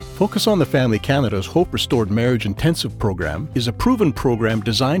Focus on the Family Canada's Hope Restored Marriage Intensive program is a proven program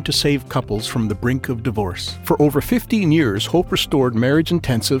designed to save couples from the brink of divorce. For over 15 years, Hope Restored Marriage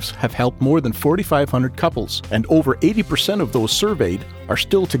Intensives have helped more than 4,500 couples, and over 80% of those surveyed are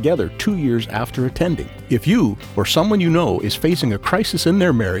still together 2 years after attending. If you or someone you know is facing a crisis in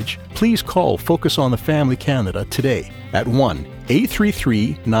their marriage, please call Focus on the Family Canada today at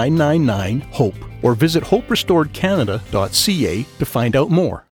 1-833-999-HOPE or visit hoperestoredcanada.ca to find out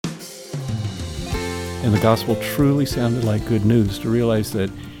more. And the gospel truly sounded like good news, to realize that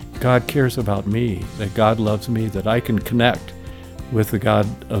God cares about me, that God loves me, that I can connect with the God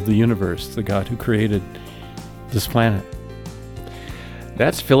of the universe, the God who created this planet.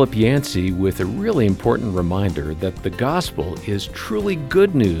 That's Philip Yancey with a really important reminder that the gospel is truly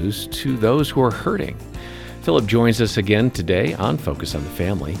good news to those who are hurting. Philip joins us again today on Focus on the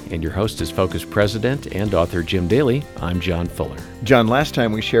Family, and your host is Focus President and author Jim Daly. I'm John Fuller. John, last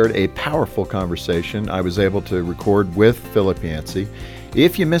time we shared a powerful conversation I was able to record with Philip Yancey.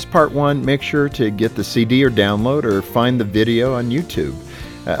 If you missed part one, make sure to get the CD or download or find the video on YouTube.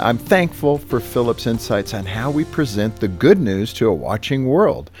 I'm thankful for Philip's insights on how we present the good news to a watching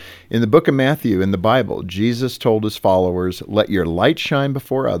world. In the book of Matthew in the Bible, Jesus told his followers, "Let your light shine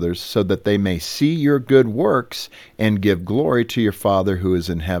before others so that they may see your good works and give glory to your Father who is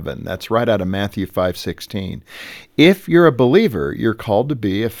in heaven." That's right out of Matthew 5:16. If you're a believer, you're called to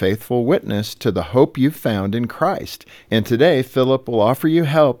be a faithful witness to the hope you've found in Christ. And today, Philip will offer you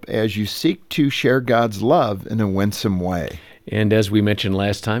help as you seek to share God's love in a winsome way. And as we mentioned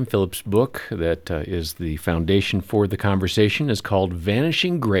last time, Philip's book that is the foundation for the conversation is called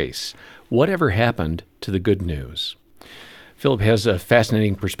Vanishing Grace: Whatever Happened to the Good News. Philip has a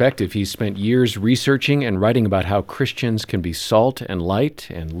fascinating perspective. He's spent years researching and writing about how Christians can be salt and light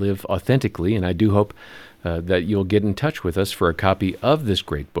and live authentically, and I do hope that you'll get in touch with us for a copy of this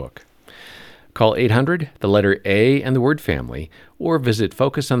great book. Call 800, the letter A and the word family, or visit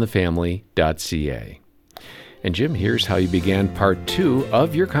focusonthefamily.ca. And Jim, here's how you began part 2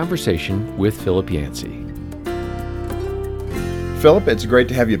 of your conversation with Philip Yancey. Philip, it's great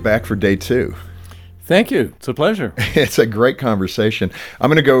to have you back for day 2. Thank you. It's a pleasure. It's a great conversation.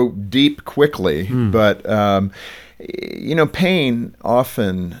 I'm going to go deep quickly, but pain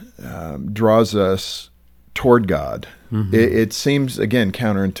often draws us toward God. Mm-hmm. It seems, again,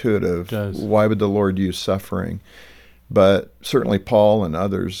 counterintuitive. It does. Why would the Lord use suffering? But certainly Paul and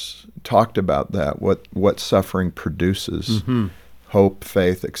others talked about that, what suffering produces, hope,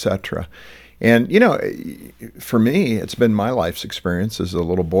 faith, etc. And, for me, it's been my life's experience as a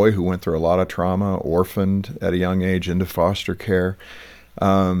little boy who went through a lot of trauma, orphaned at a young age into foster care.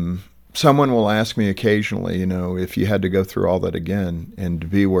 Someone will ask me occasionally, if you had to go through all that again and to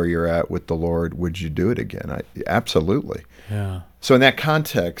be where you're at with the Lord, would you do it again? Absolutely. Yeah. So in that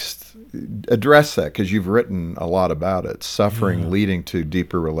context, address that, because you've written a lot about it. Suffering leading to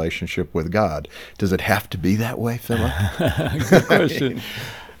deeper relationship with God. Does it have to be that way, Philip? Good question.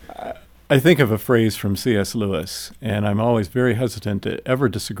 I think of a phrase from C.S. Lewis, and I'm always very hesitant to ever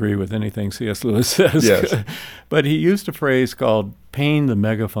disagree with anything C.S. Lewis says. Yes. But he used a phrase called pain the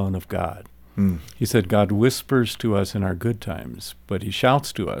megaphone of God. He said, God whispers to us in our good times, but he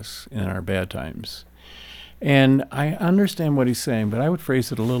shouts to us in our bad times. And I understand what he's saying, but I would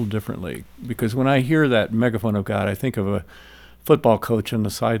phrase it a little differently, because when I hear that megaphone of God, I think of a football coach on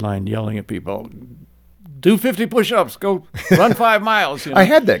the sideline yelling at people, do 50 push-ups, go run 5 miles. I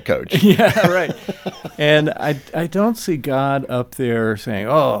had that coach. Yeah, right. And I don't see God up there saying,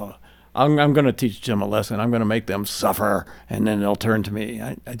 I'm going to teach Jim a lesson. I'm going to make them suffer, and then they'll turn to me.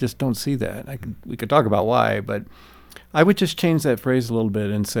 I just don't see that. We could talk about why, but I would just change that phrase a little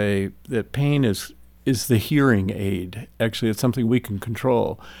bit and say that pain is the hearing aid. Actually, it's something we can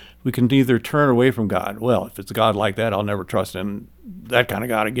control. We can either turn away from God. Well, if it's a God like that, I'll never trust in that kind of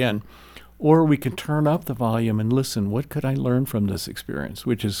God again. Or we can turn up the volume and listen. What could I learn from this experience?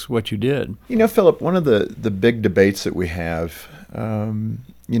 Which is what you did. Philip, one of the big debates that we have,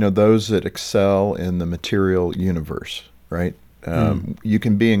 those that excel in the material universe, right? You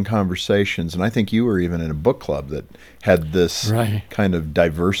can be in conversations, and I think you were even in a book club that had this kind of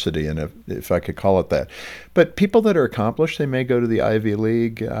diversity, and if I could call it that. But people that are accomplished, they may go to the Ivy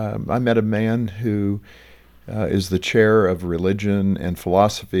League. I met a man who is the chair of religion and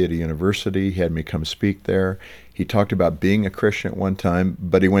philosophy at a university. He had me come speak there. He talked about being a Christian at one time,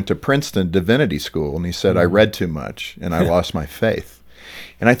 but he went to Princeton Divinity School, and he said, I read too much, and I lost my faith.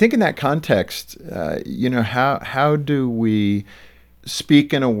 And I think in that context, how do we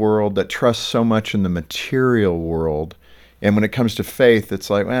speak in a world that trusts so much in the material world And when it comes to faith, it's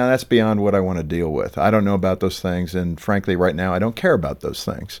like, well, that's beyond what I want to deal with. I don't know about those things, and frankly, right now, I don't care about those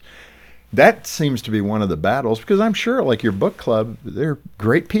things. That seems to be one of the battles, because I'm sure, like your book club, there are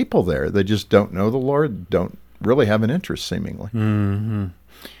great people there. They just don't know the Lord, don't really have an interest, seemingly. Mm-hmm.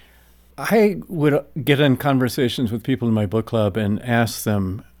 I would get in conversations with people in my book club and ask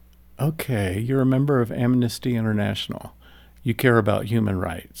them, okay, you're a member of Amnesty International. You care about human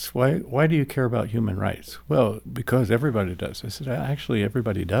rights. Why do you care about human rights? Well, because everybody does. I said, actually,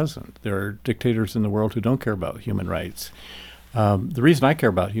 everybody doesn't. There are dictators in the world who don't care about human rights. The reason I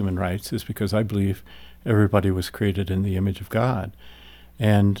care about human rights is because I believe everybody was created in the image of God.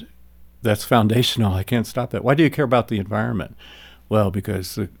 And that's foundational. I can't stop that. Why do you care about the environment? Well,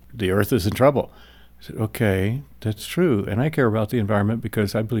 because the earth is in trouble. I said, okay, that's true. And I care about the environment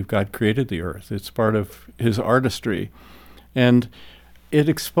because I believe God created the earth. It's part of his artistry. And it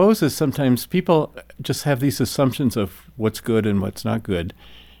exposes sometimes people just have these assumptions of what's good and what's not good.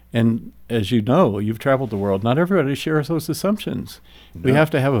 And as you know, you've traveled the world, not everybody shares those assumptions. No. We have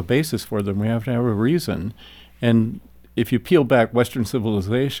to have a basis for them. We have to have a reason. And if you peel back Western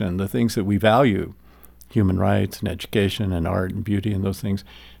civilization, the things that we value, human rights and education and art and beauty and those things,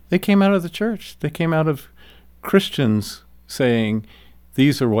 they came out of the church. They came out of Christians saying,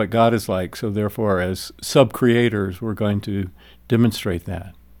 these are what God is like, so therefore, as sub-creators, we're going to demonstrate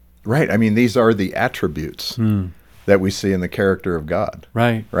that. Right. I mean, these are the attributes that we see in the character of God.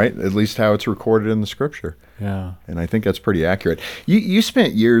 Right. Right? At least how it's recorded in the Scripture. Yeah. And I think that's pretty accurate. You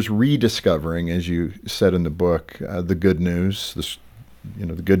spent years rediscovering, as you said in the book, the good news,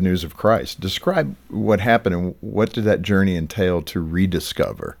 the good news of Christ. Describe what happened and what did that journey entail to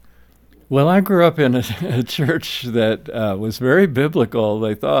rediscover? Well, I grew up in a church that was very biblical,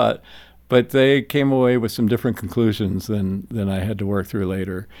 they thought, but they came away with some different conclusions than I had to work through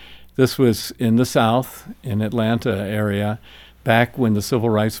later. This was in the South, in Atlanta area, back when the civil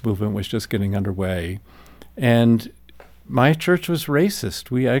rights movement was just getting underway. And my church was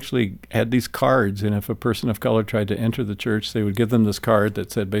racist. We actually had these cards, and if a person of color tried to enter the church, they would give them this card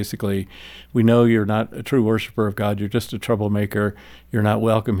that said basically, we know you're not a true worshiper of God, you're just a troublemaker, you're not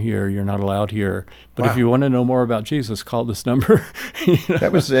welcome here, you're not allowed here. But if you want to know more about Jesus, call this number.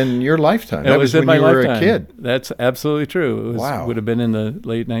 That was in your lifetime. That was in my lifetime. When you were a kid. That's absolutely true. It would have been in the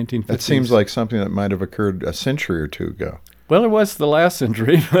late 1950s. That seems like something that might have occurred a century or two ago. Well, it was the last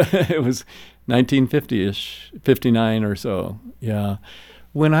century. It was 1950-ish, 59 or so, yeah.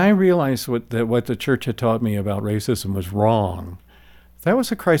 When I realized what the church had taught me about racism was wrong, that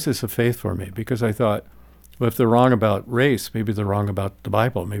was a crisis of faith for me, because I thought, well, if they're wrong about race, maybe they're wrong about the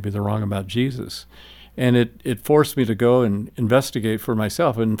Bible, maybe they're wrong about Jesus. And it forced me to go and investigate for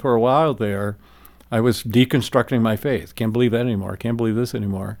myself. And for a while there, I was deconstructing my faith. Can't believe that anymore. Can't believe this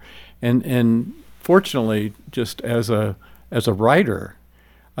anymore. And fortunately, just as a writer,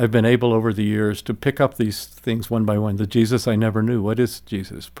 I've been able over the years to pick up these things one by one. The Jesus I never knew. What is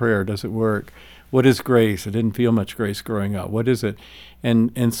Jesus? Prayer, does it work? What is grace? I didn't feel much grace growing up. What is it?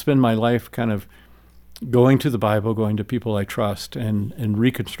 And spend my life kind of going to the Bible, going to people I trust, and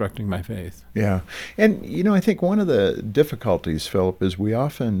reconstructing my faith. Yeah. And, I think one of the difficulties, Philip, is we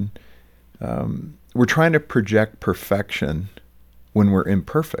often, we're trying to project perfection when we're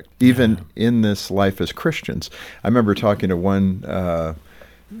imperfect, even in this life as Christians. I remember talking to one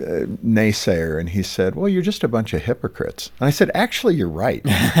naysayer, and he said, well, you're just a bunch of hypocrites. And I said, actually, you're right,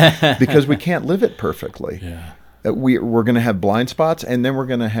 because we can't live it perfectly. Yeah. We're going to have blind spots, and then we're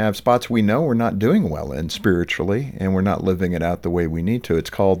going to have spots we know we're not doing well in spiritually, and we're not living it out the way we need to. It's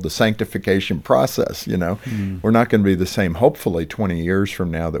called the sanctification process, We're not going to be the same, hopefully, 20 years from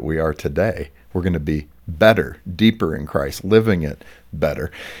now that we are today. We're going to be better, deeper in Christ, living it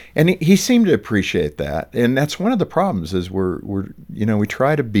better. And he seemed to appreciate that. And that's one of the problems is we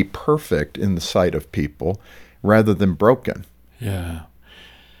try to be perfect in the sight of people rather than broken. Yeah.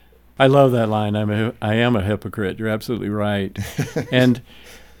 I love that line. I am a hypocrite. You're absolutely right. And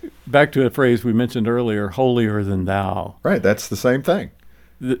back to a phrase we mentioned earlier, holier than thou. Right. That's the same thing.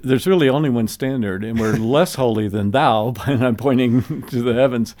 There's really only one standard, and we're less holy than thou, and I'm pointing to the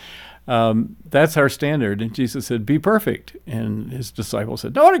heavens. That's our standard. And Jesus said, be perfect. And his disciples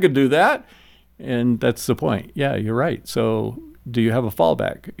said, no one could do that. And that's the point. Yeah, you're right. So do you have a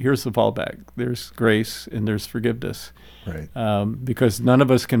fallback? Here's the fallback. There's grace and there's forgiveness. Right. Because none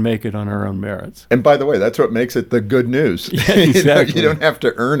of us can make it on our own merits. And by the way, that's what makes it the good news. Yeah, exactly. You don't have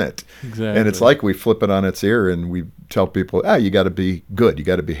to earn it. Exactly. And it's like we flip it on its ear and we tell people, you got to be good. You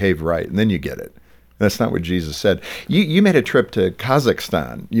got to behave right. And then you get it. That's not what Jesus said. You made a trip to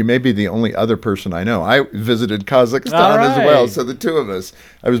Kazakhstan. You may be the only other person I know. I visited Kazakhstan as well. So the two of us,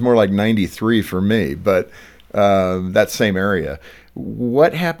 I was more like 93 for me. But that same area.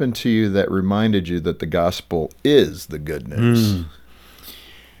 What happened to you that reminded you that the gospel is the good news?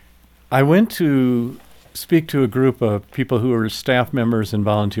 I went to speak to a group of people who were staff members and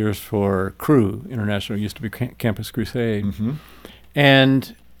volunteers for CRU International, used to be Campus Crusade. Mm-hmm.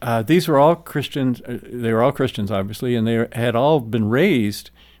 And these were all Christians. They were all Christians, obviously, and they had all been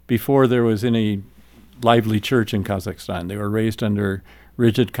raised before there was any lively church in Kazakhstan. They were raised under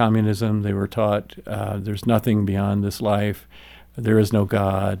rigid communism. They were taught there's nothing beyond this life. There is no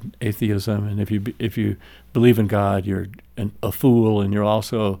God, atheism, and if you believe in God, you're a fool, and you'll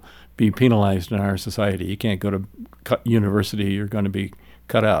also be penalized in our society. You can't go to university; you're going to be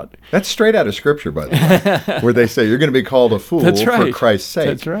cut out. That's straight out of Scripture, by the way, where they say you're going to be called a fool for Christ's sake.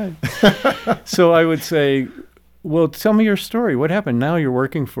 That's right. So I would say, well, tell me your story. What happened? Now you're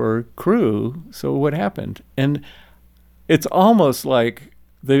working for CRU, so what happened? And it's almost like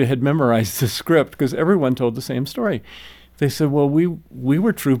they had memorized the script because everyone told the same story. They said, well, we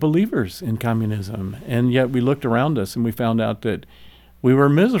were true believers in communism, and yet we looked around us and we found out that we were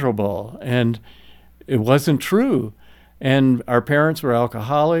miserable, and it wasn't true. And our parents were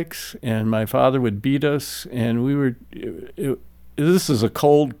alcoholics, and my father would beat us, and this is a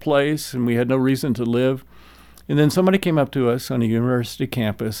cold place, and we had no reason to live. And then somebody came up to us on a university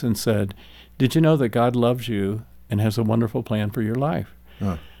campus and said, did you know that God loves you and has a wonderful plan for your life?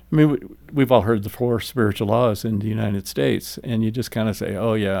 Huh. I mean, we've all heard the 4 spiritual laws in the United States, and you just kind of say,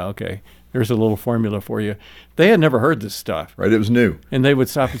 oh, yeah, okay, there's a little formula for you. They had never heard this stuff. Right, it was new. And they would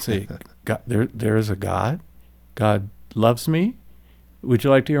stop and say, God, there is a God? God loves me? Would you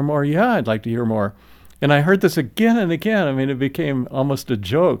like to hear more? Yeah, I'd like to hear more. And I heard this again and again. I mean, it became almost a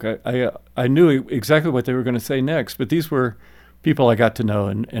joke. I knew exactly what they were going to say next, but these were people I got to know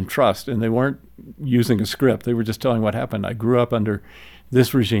and trust, and they weren't using a script. They were just telling what happened. I grew up under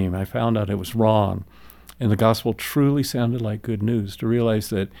this regime. I found out it was wrong. And the gospel truly sounded like good news, to realize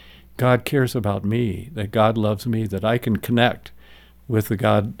that God cares about me, that God loves me, that I can connect with the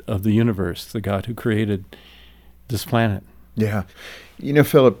God of the universe, the God who created this planet. Yeah. You know,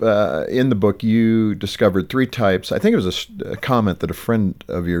 Philip, in the book, you discovered 3 types. I think it was a comment that a friend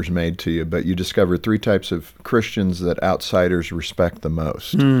of yours made to you, but you discovered 3 types of Christians that outsiders respect the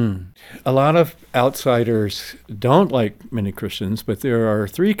most. A lot of outsiders don't like many Christians, but there are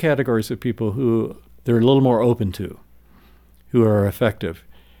 3 categories of people who they're a little more open to, who are effective.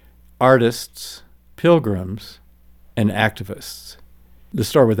 Artists, pilgrims, and activists. Let's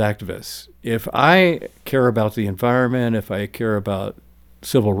start with activists. If I care about the environment, if I care about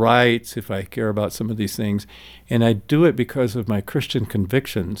civil rights, if I care about some of these things, and I do it because of my Christian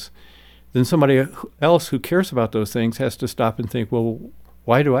convictions, then somebody else who cares about those things has to stop and think, well,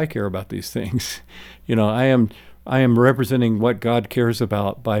 why do I care about these things? You know, I am representing what God cares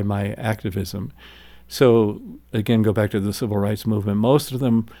about by my activism. So again, go back to the civil rights movement. Most of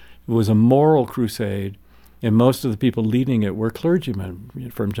them, it was a moral crusade, and most of the people leading it were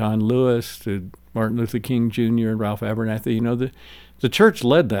clergymen, from John Lewis to Martin Luther King Jr. and Ralph Abernathy. You know, the church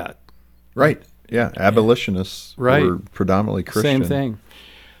led that. Right. Yeah. Abolitionists were predominantly Christian. Same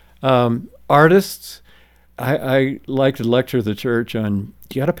thing. Artists, I like to lecture the church on,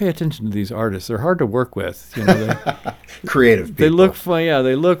 you got to pay attention to these artists. They're hard to work with. You know, creative people. They look funny. Yeah,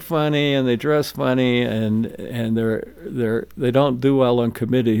 they look funny and they dress funny, and they don't do well on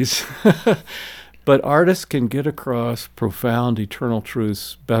committees. But artists can get across profound eternal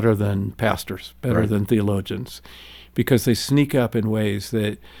truths better than pastors, better than theologians, because they sneak up in ways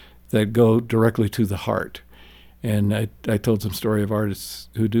that go directly to the heart. And I told some story of artists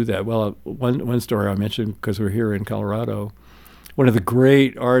who do that. Well, one story I mentioned, because we're here in Colorado, one of the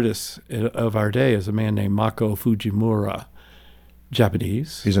great artists of our day is a man named Mako Fujimura,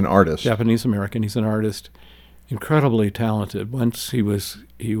 Japanese. He's an artist. Japanese American. He's an artist, incredibly talented. Once he was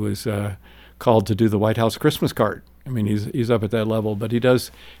called to do the White House Christmas card. I mean, he's up at that level, but he does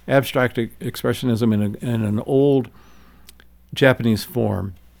abstract expressionism in an old Japanese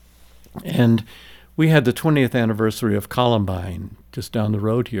form. And we had the 20th anniversary of Columbine just down the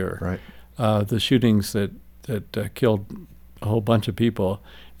road here. Right. The shootings that killed a whole bunch of people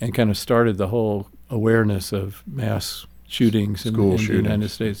and kind of started the whole awareness of mass shootings in the United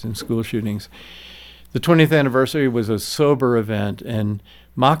States, and school shootings. The 20th anniversary was a sober event, and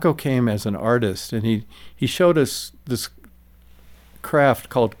Mako came as an artist, and he showed us this craft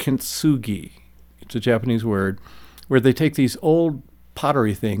called kintsugi. It's a Japanese word, where they take these old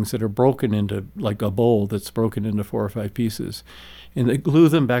pottery things that are broken into, like a bowl that's broken into 4 or 5 pieces, and they glue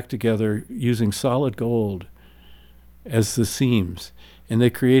them back together using solid gold as the seams, and they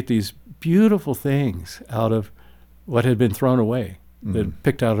create these beautiful things out of what had been thrown away. that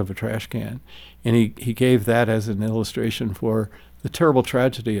picked out of a trash can. And he gave that as an illustration for the terrible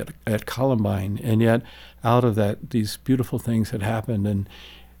tragedy at Columbine. And yet, out of that, these beautiful things had happened. And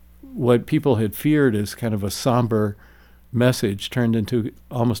what people had feared as kind of a somber message turned into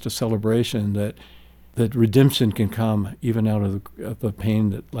almost a celebration that redemption can come even out of the pain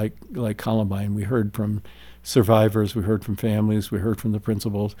that, like Columbine. We heard from survivors, we heard from families, we heard from the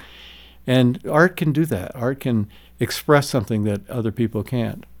principals. And art can do that. Art can express something that other people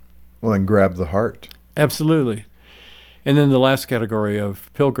can't. Well, and grab the heart. Absolutely. And then the last category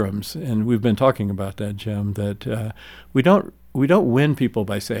of pilgrims, and we've been talking about that, Jim, that we don't win people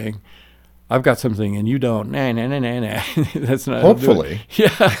by saying, I've got something and you don't. Nah. That's not. Hopefully.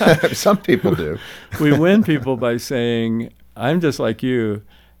 Yeah. Some people do. We win people by saying, I'm just like you,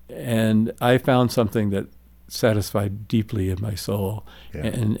 and I found something that satisfied deeply in my soul. Yeah.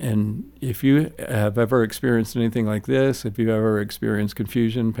 And if you have ever experienced anything like this, if you've ever experienced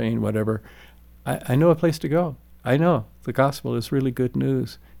confusion, pain, whatever, I know a place to go. I know the gospel is really good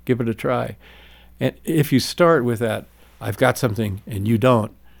news. Give it a try. And if you start with that, I've got something and you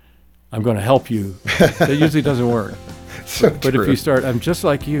don't, I'm going to help you, that usually doesn't work. But if you start, I'm just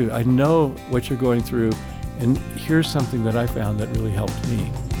like you, I know what you're going through, and here's something that I found that really helped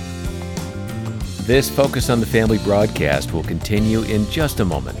me. This Focus on the Family broadcast will continue in just a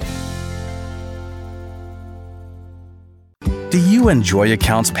moment. Do you enjoy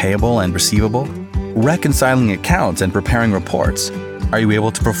accounts payable and receivable? Reconciling accounts and preparing reports? Are you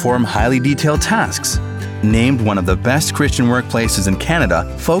able to perform highly detailed tasks? Named one of the best Christian workplaces in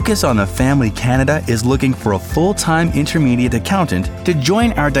Canada, Focus on the Family Canada is looking for a full-time intermediate accountant to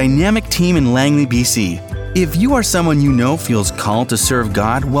join our dynamic team in Langley, BC. If you are someone you know feels called to serve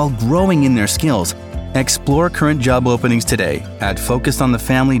God while growing in their skills, explore current job openings today at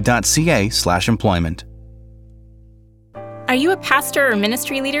focusonthefamily.ca/employment. Are you a pastor or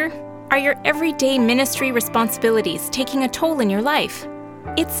ministry leader? Are your everyday ministry responsibilities taking a toll in your life?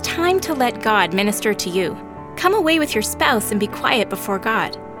 It's time to let God minister to you. Come away with your spouse and be quiet before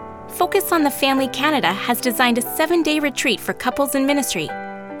God. Focus on the Family Canada has designed a 7-day retreat for couples in ministry.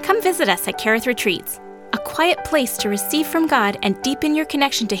 Come visit us at Carith Retreats, a quiet place to receive from God and deepen your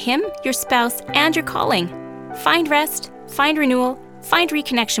connection to Him, your spouse, and your calling. Find rest, find renewal, find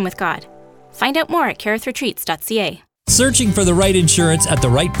reconnection with God. Find out more at carithretreats.ca. Searching for the right insurance at the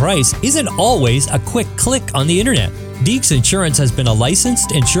right price isn't always a quick click on the internet. Deeks Insurance has been a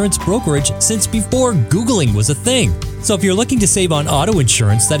licensed insurance brokerage since before Googling was a thing. So if you're looking to save on auto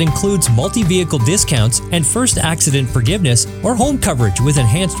insurance that includes multi-vehicle discounts and first accident forgiveness or home coverage with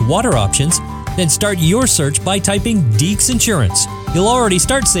enhanced water options, then start your search by typing Deeks Insurance. You'll already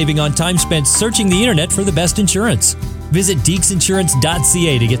start saving on time spent searching the internet for the best insurance. Visit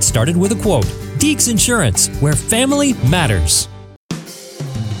deeksinsurance.ca to get started with a quote. Deeks Insurance, where family matters.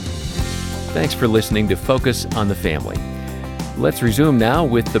 Thanks for listening to Focus on the Family. Let's resume now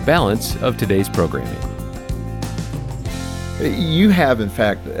with the balance of today's programming. You have, in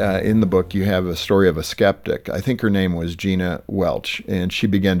fact, in the book, you have a story of a skeptic. I think her name was Gina Welch, and she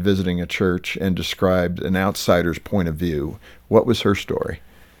began visiting a church and described an outsider's point of view. What was her story?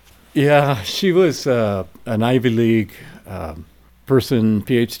 Yeah, she was an Ivy League person,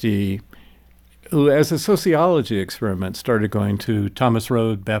 PhD, who, as a sociology experiment, started going to Thomas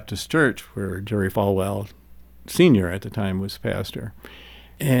Road Baptist Church, where Jerry Falwell, Sr. at the time, was pastor.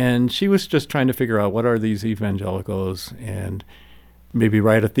 And she was just trying to figure out what are these evangelicals and maybe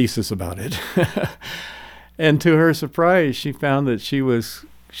write a thesis about it. And to her surprise, she found that she was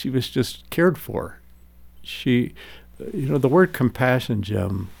just cared for. The word compassion,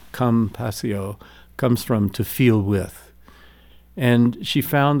 Jim, compassio, comes from to feel with. And she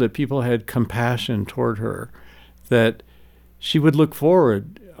found that people had compassion toward her, that she would look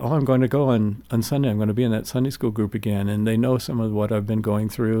forward. Oh, I'm going to go on Sunday. I'm going to be in that Sunday school group again. And they know some of what I've been going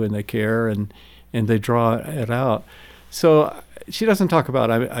through, and they care, and they draw it out. So she doesn't talk about,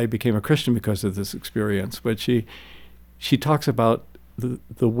 I became a Christian because of this experience, but she talks about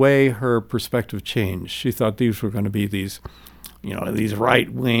the way her perspective changed. She thought these were going to be these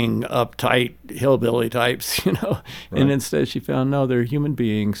right-wing, uptight, hillbilly types, Right. And instead she found, no, they're human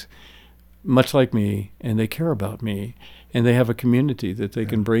beings, much like me, and they care about me, and they have a community that they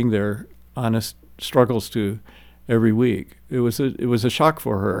can bring their honest struggles to every week. It was a shock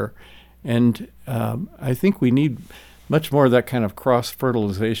for her, and I think we need much more of that kind of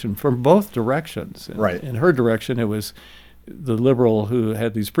cross-fertilization from both directions. Right. In her direction, it was the liberal who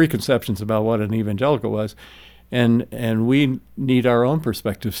had these preconceptions about what an evangelical was. And we need our own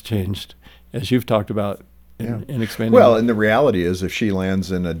perspectives changed, as you've talked about in expanding. Well, and the reality is, if she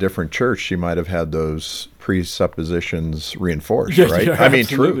lands in a different church, she might have had those presuppositions reinforced, right? You're I mean,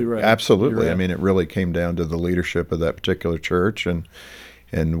 absolutely true, right. absolutely. Right. I mean, it really came down to the leadership of that particular church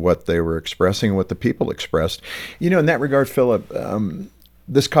and what they were expressing, what the people expressed. In that regard, Philip,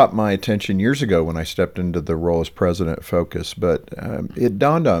 this caught my attention years ago when I stepped into the role as president at Focus, but it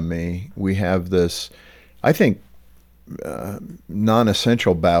dawned on me we have this, I think,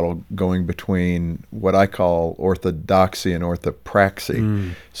 non-essential battle going between what I call orthodoxy and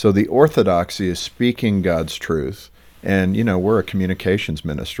orthopraxy. So the orthodoxy is speaking God's truth, and we're a communications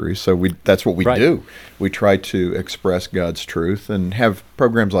ministry, so that's what we do. We try to express God's truth and have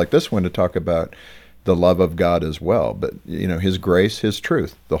programs like this one to talk about the love of God as well, but His grace, His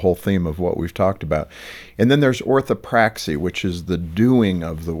truth, the whole theme of what we've talked about. And then there's orthopraxy, which is the doing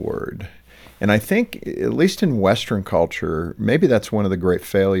of the word. And I think, at least in Western culture, maybe that's one of the great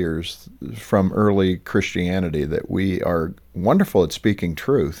failures from early Christianity, that we are wonderful at speaking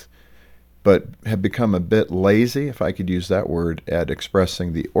truth, but have become a bit lazy, if I could use that word, at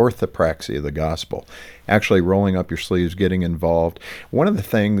expressing the orthopraxy of the gospel, actually rolling up your sleeves, getting involved. One of the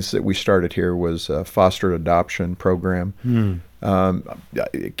things that we started here was a foster adoption program.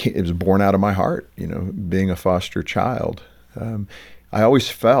 It was born out of my heart, being a foster child. I always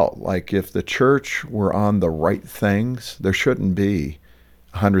felt like if the church were on the right things, there shouldn't be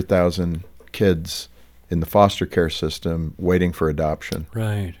 100,000 kids in the foster care system waiting for adoption.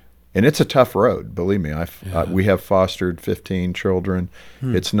 Right. And it's a tough road, believe me. We have fostered 15 children.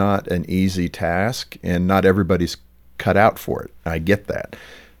 It's not an easy task, and not everybody's cut out for it. I get that.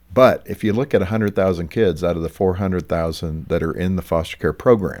 But if you look at 100,000 kids out of the 400,000 that are in the foster care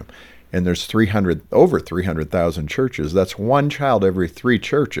program, and there's over 300,000 churches, that's one child every 3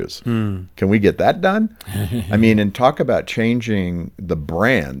 churches. Can we get that done? I mean, and talk about changing the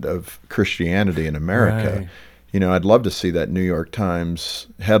brand of Christianity in America. Right. I'd love to see that New York Times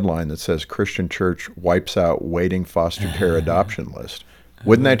headline that says Christian Church wipes out waiting foster care adoption list.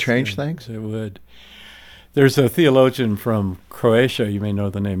 Wouldn't that change things? It would. There's a theologian from Croatia, you may know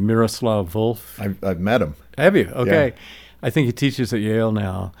the name, Miroslav Volf. I've met him. Have you? Okay. Yeah. I think he teaches at Yale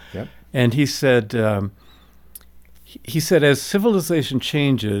now. Yep. And he said, as civilization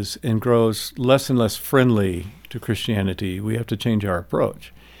changes and grows less and less friendly to Christianity, we have to change our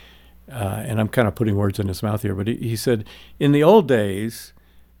approach. And I'm kind of putting words in his mouth here, but he said, in the old days,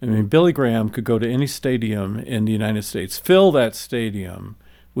 Billy Graham could go to any stadium in the United States, fill that stadium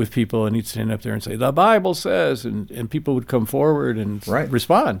with people, and he'd stand up there and say, the Bible says, and people would come forward and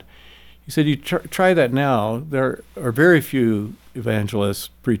respond. He said, you try that now. There are very few evangelists,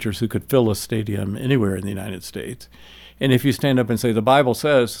 preachers who could fill a stadium anywhere in the United States. And if you stand up and say, the Bible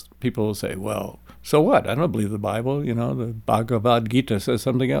says, people will say, well, so what? I don't believe the Bible. The Bhagavad Gita says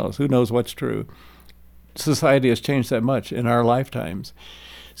something else. Who knows what's true? Society has changed that much in our lifetimes.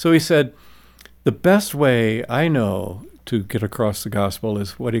 So he said, the best way I know to get across the gospel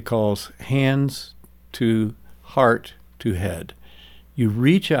is what he calls hands to heart to head. You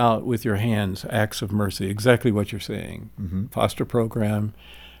reach out with your hands, acts of mercy, exactly what you're saying. Foster program,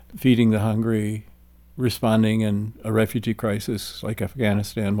 feeding the hungry, responding in a refugee crisis like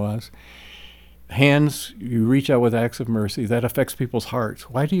Afghanistan was. Hands, you reach out with acts of mercy. That affects people's hearts.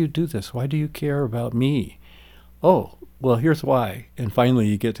 Why do you do this? Why do you care about me? Oh, well, here's why. And finally,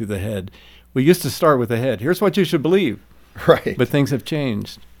 you get to the head. We used to start with the head. Here's what you should believe. Right. But things have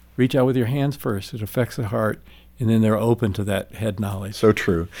changed. Reach out with your hands first. It affects the heart. And then they're open to that head knowledge. So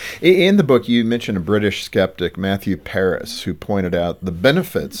true. In the book, you mentioned a British skeptic, Matthew Paris, who pointed out the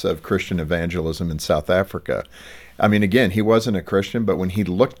benefits of Christian evangelism in South Africa. I mean, again, he wasn't a Christian, but when he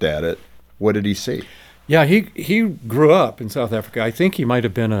looked at it, what did he see? Yeah, he grew up in South Africa. I think he might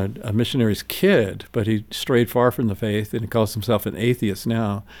have been a missionary's kid, but he strayed far from the faith, and he calls himself an atheist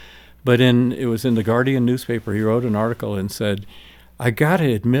now. But it was in the Guardian newspaper. He wrote an article and said, I got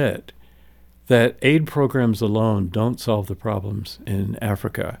to admit that aid programs alone don't solve the problems in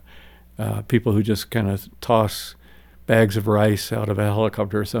Africa. People who just kind of toss bags of rice out of a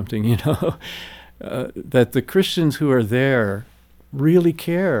helicopter or something, that the Christians who are there really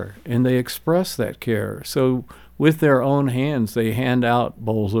care, and they express that care. So with their own hands, they hand out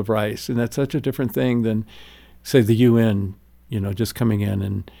bowls of rice, and that's such a different thing than, say, the UN, just coming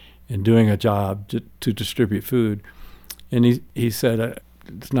in and doing a job to distribute food. And he said,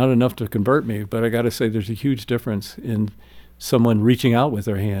 it's not enough to convert me, but I got to say there's a huge difference in someone reaching out with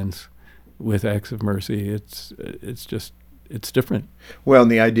their hands with acts of mercy. It's different. Well,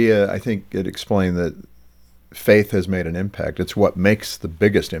 and the idea, I think it explained that faith has made an impact. It's what makes the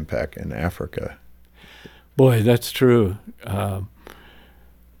biggest impact in Africa. Boy, that's true.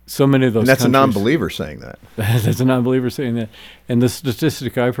 so many of those and that's countries, a non-believer saying that. That's a non-believer saying that. And the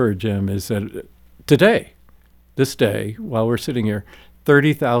statistic I've heard, Jim, is that this day, while we're sitting here,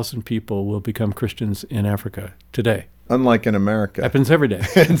 30,000 people will become Christians in Africa today. Unlike in America. Happens every day.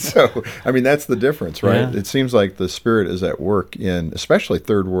 And so, I mean, that's the difference, right? Yeah. It seems like the Spirit is at work in especially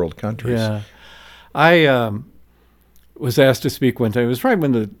third world countries. Yeah. I was asked to speak one time. It was right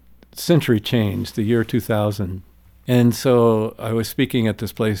when the century changed, the year 2000. And so I was speaking at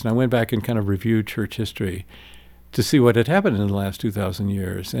this place, and I went back and kind of reviewed church history to see what had happened in the last 2,000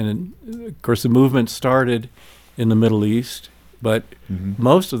 years. And, of course, the movement started in the Middle East, but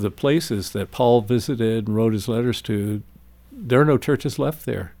most of the places that Paul visited and wrote his letters to, there are no churches left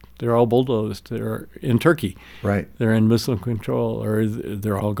there. They're all bulldozed. They're in Turkey. Right. They're in Muslim control, or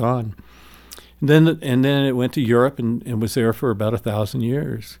they're all gone. And then it went to Europe and was there for about 1,000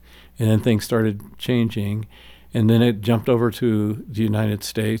 years. And then things started changing. And then it jumped over to the United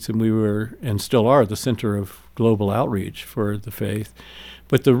States, and we were, and still are, the center of global outreach for the faith.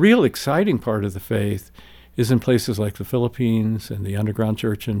 But the real exciting part of the faith is in places like the Philippines and the underground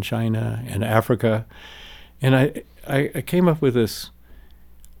church in China and Africa. And I came up with this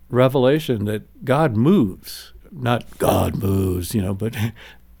revelation that God moves, not God moves, but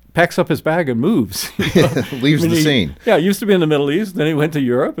packs up his bag and moves. Leaves the scene. Yeah, he used to be in the Middle East, then he went to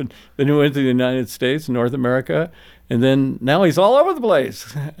Europe, and then he went to the United States, North America, and then now he's all over the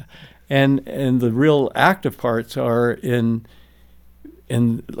place. And the real active parts are in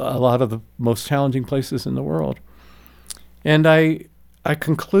a lot of the most challenging places in the world. And I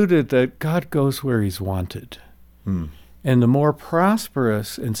concluded that God goes where he's wanted. And the more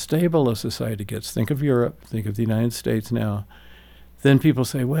prosperous and stable a society gets, think of Europe, think of the United States now, then people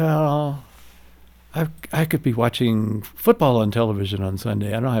say, well, I could be watching football on television on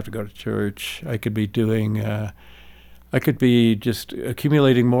Sunday. I don't have to go to church. I could be just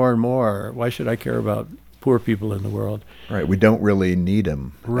accumulating more and more. Why should I care about poor people in the world? Right. We don't really need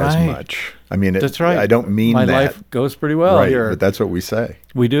them as much. I mean, that's right. I don't mean My that. life goes pretty well here. But that's what we say.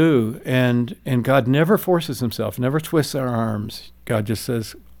 We do. And God never forces himself, never twists our arms. God just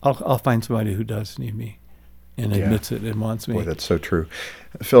says, I'll find somebody who does need me and admits it and wants me. Boy, that's so true.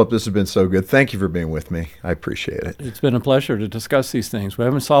 Philip, this has been so good. Thank you for being with me. I appreciate it. It's been a pleasure to discuss these things. We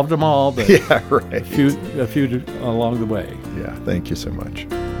haven't solved them all, but a few along the way. Yeah, thank you so much.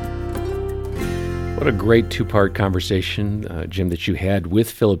 What a great two-part conversation, Jim, that you had with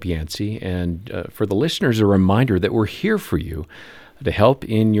Philip Yancey. And for the listeners, a reminder that we're here for you to help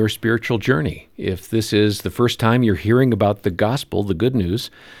in your spiritual journey. If this is the first time you're hearing about the gospel, the good news,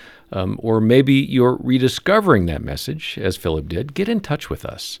 or maybe you're rediscovering that message, as Philip did, get in touch with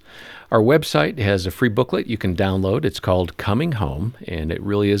us. Our website has a free booklet you can download. It's called Coming Home, and it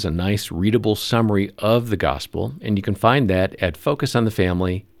really is a nice, readable summary of the gospel, and you can find that at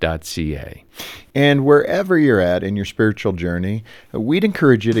focusonthefamily.ca. And wherever you're at in your spiritual journey, we'd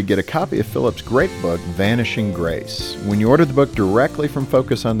encourage you to get a copy of Philip's great book, Vanishing Grace. When you order the book directly from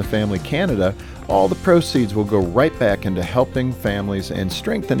Focus on the Family Canada, all the proceeds will go right back into helping families and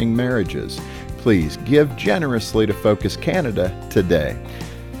strengthening marriages. Please give generously to Focus Canada today.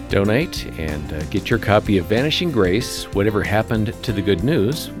 Donate and get your copy of Vanishing Grace, Whatever Happened to the Good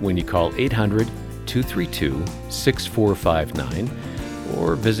News, when you call 800-232-6459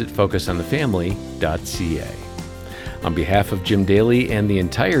 or visit focusonthefamily.ca. On behalf of Jim Daly and the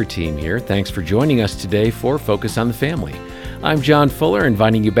entire team here, thanks for joining us today for Focus on the Family. I'm John Fuller,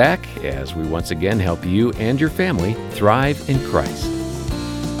 inviting you back as we once again help you and your family thrive in Christ.